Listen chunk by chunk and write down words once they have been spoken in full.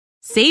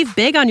Save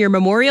big on your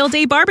Memorial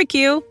Day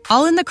barbecue,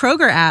 all in the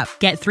Kroger app.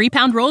 Get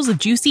 3-pound rolls of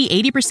juicy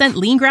 80%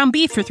 lean ground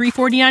beef for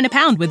 $3.49 a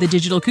pound with a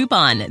digital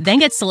coupon. Then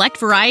get select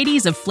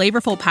varieties of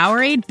flavorful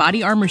Powerade,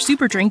 Body Armor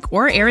Super Drink,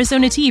 or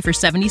Arizona tea for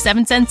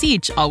 77 cents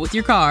each, all with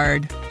your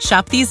card.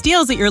 Shop these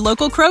deals at your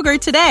local Kroger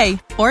today,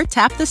 or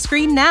tap the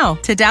screen now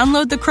to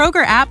download the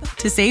Kroger app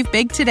to save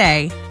big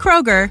today.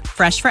 Kroger,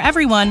 fresh for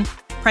everyone.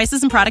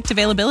 Prices and product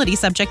availability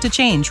subject to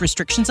change.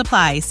 Restrictions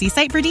apply. See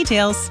site for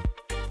details.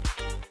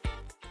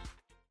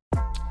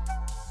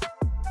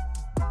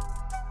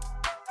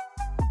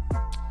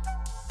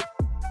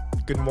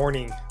 Good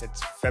morning.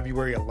 It's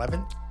February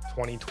 11th,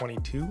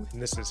 2022,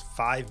 and this is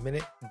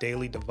 5-Minute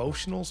Daily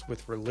Devotionals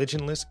with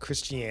Religionless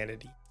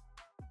Christianity.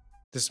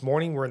 This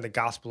morning, we're in the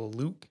Gospel of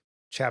Luke,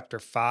 chapter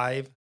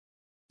 5,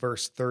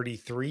 verse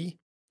 33.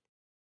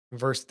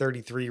 Verse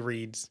 33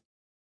 reads,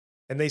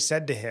 "And they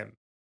said to him,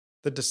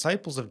 The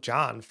disciples of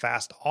John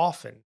fast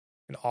often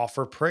and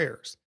offer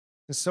prayers,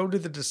 and so do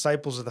the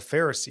disciples of the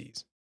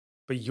Pharisees,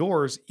 but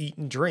yours eat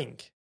and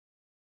drink."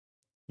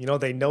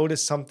 They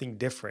noticed something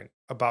different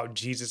about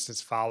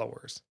Jesus'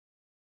 followers.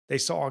 They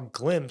saw a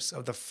glimpse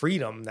of the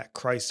freedom that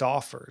Christ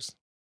offers.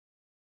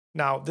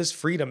 Now, this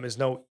freedom is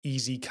no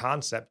easy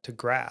concept to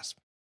grasp.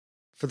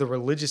 For the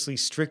religiously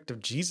strict of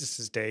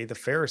Jesus' day, the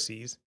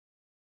Pharisees,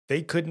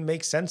 they couldn't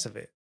make sense of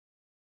it.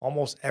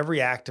 Almost every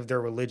act of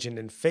their religion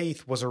and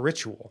faith was a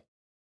ritual.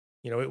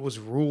 It was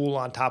rule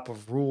on top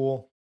of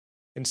rule,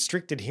 and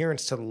strict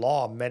adherence to the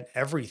law meant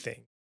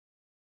everything.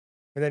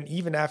 And then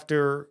even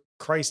after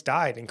Christ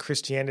died and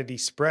Christianity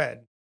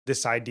spread,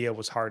 this idea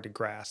was hard to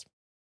grasp.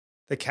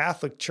 The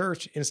Catholic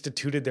Church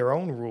instituted their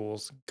own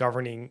rules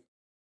governing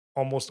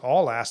almost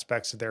all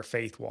aspects of their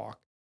faith walk.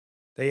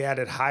 They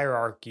added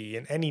hierarchy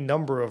and any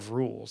number of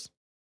rules.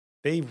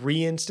 They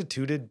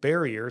reinstituted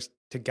barriers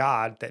to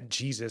God that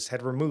Jesus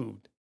had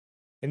removed.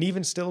 And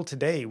even still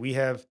today, we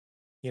have,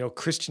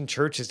 Christian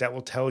churches that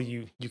will tell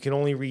you you can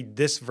only read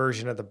this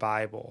version of the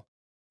Bible.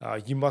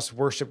 You must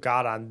worship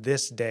God on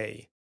this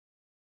day.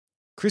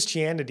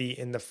 Christianity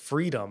and the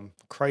freedom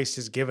Christ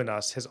has given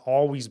us has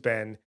always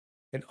been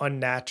an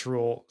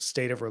unnatural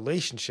state of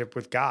relationship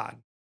with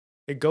God.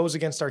 It goes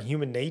against our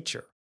human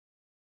nature.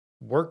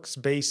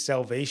 Works-based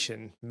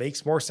salvation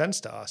makes more sense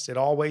to us. It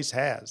always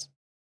has.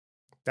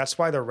 That's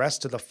why the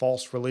rest of the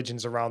false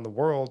religions around the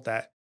world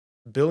that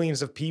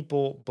billions of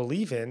people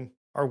believe in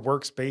are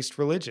works-based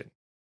religion.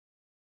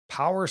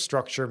 Power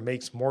structure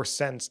makes more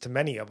sense to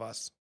many of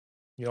us.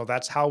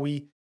 That's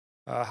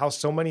how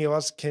so many of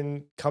us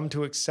can come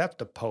to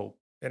accept a pope,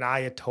 an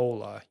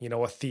ayatollah,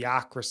 a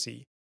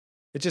theocracy.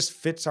 It just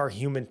fits our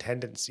human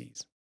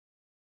tendencies.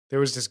 There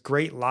was this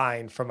great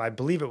line from, I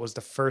believe it was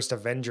the first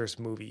Avengers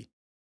movie,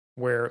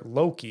 where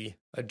Loki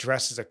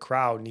addresses a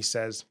crowd and he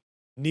says,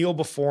 "Kneel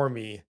before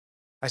me."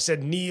 I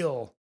said,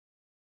 "Kneel.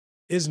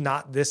 Is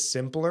not this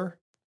simpler?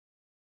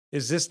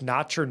 Is this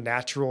not your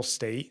natural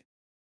state?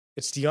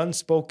 It's the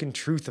unspoken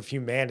truth of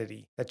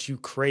humanity that you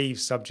crave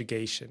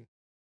subjugation.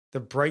 The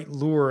bright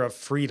lure of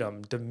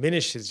freedom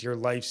diminishes your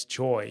life's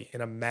joy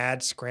in a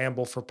mad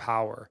scramble for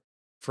power,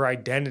 for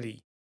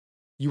identity.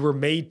 You were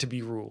made to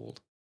be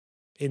ruled.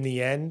 In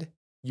the end,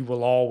 you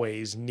will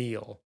always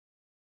kneel."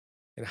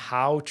 And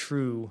how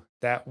true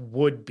that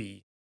would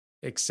be,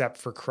 except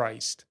for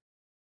Christ.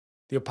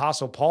 The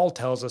Apostle Paul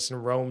tells us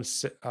in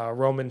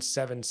Romans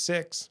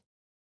 7:6,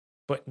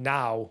 "But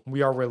now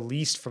we are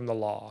released from the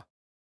law,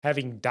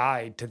 having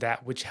died to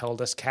that which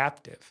held us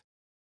captive,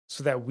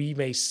 so that we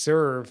may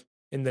serve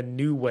in the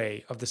new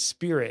way of the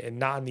Spirit and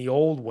not in the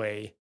old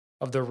way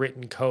of the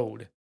written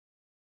code."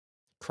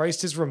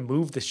 Christ has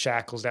removed the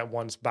shackles that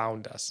once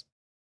bound us.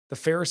 The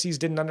Pharisees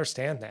didn't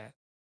understand that.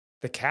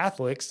 The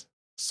Catholics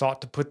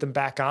sought to put them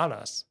back on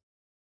us,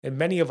 and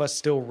many of us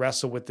still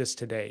wrestle with this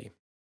today.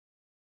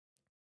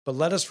 But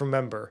let us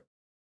remember,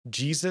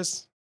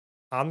 Jesus,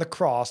 on the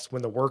cross,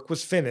 when the work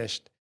was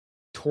finished,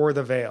 tore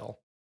the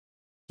veil.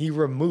 He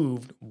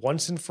removed,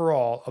 once and for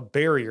all, a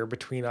barrier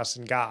between us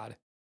and God.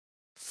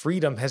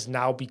 Freedom has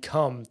now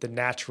become the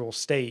natural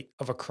state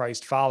of a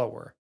Christ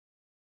follower.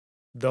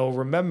 Though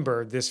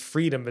remember, this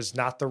freedom is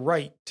not the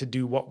right to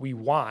do what we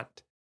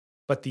want,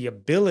 but the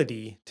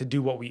ability to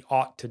do what we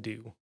ought to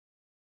do.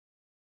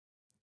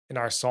 And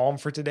our psalm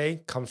for today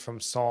comes from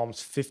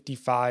Psalms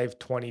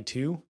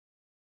 55:22.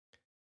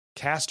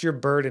 "Cast your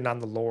burden on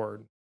the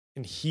Lord,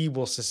 and he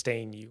will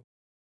sustain you.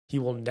 He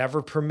will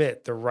never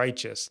permit the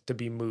righteous to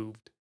be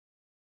moved."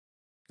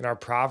 And our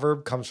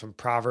proverb comes from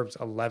Proverbs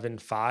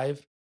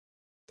 11:5.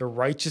 "The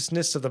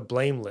righteousness of the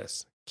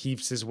blameless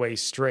keeps his way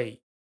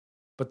straight,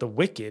 but the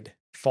wicked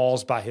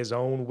falls by his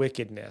own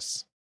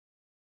wickedness."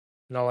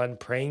 And I'll end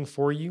praying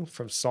for you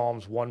from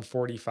Psalms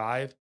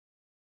 145.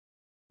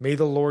 "May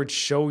the Lord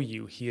show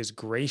you he is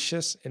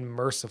gracious and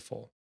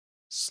merciful,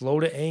 slow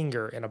to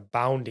anger and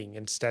abounding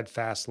in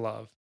steadfast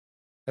love,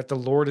 that the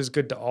Lord is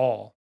good to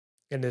all,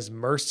 and his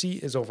mercy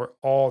is over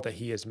all that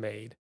he has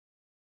made.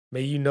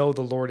 May you know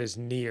the Lord is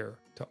near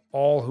to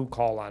all who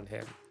call on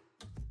him,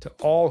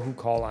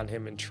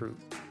 in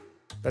truth,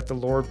 that the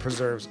Lord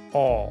preserves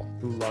all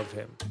who love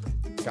him."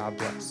 God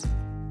bless.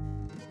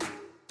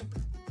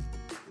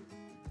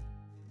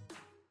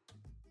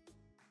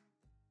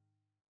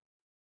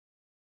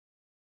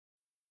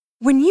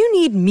 When you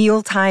need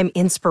mealtime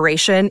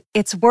inspiration,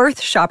 it's worth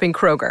shopping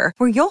Kroger,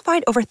 where you'll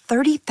find over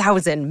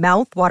 30,000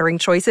 mouth-watering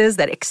choices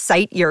that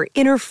excite your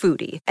inner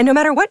foodie. And no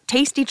matter what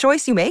tasty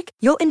choice you make,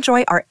 you'll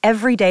enjoy our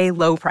everyday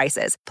low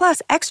prices,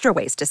 plus extra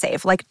ways to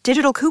save, like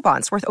digital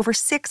coupons worth over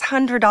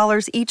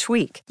 $600 each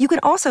week. You can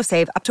also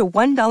save up to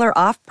 $1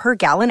 off per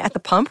gallon at the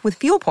pump with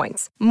fuel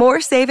points.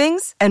 More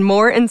savings and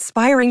more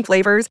inspiring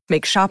flavors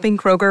make shopping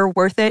Kroger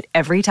worth it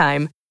every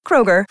time.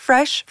 Kroger,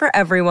 fresh for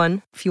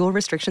everyone. Fuel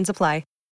restrictions apply.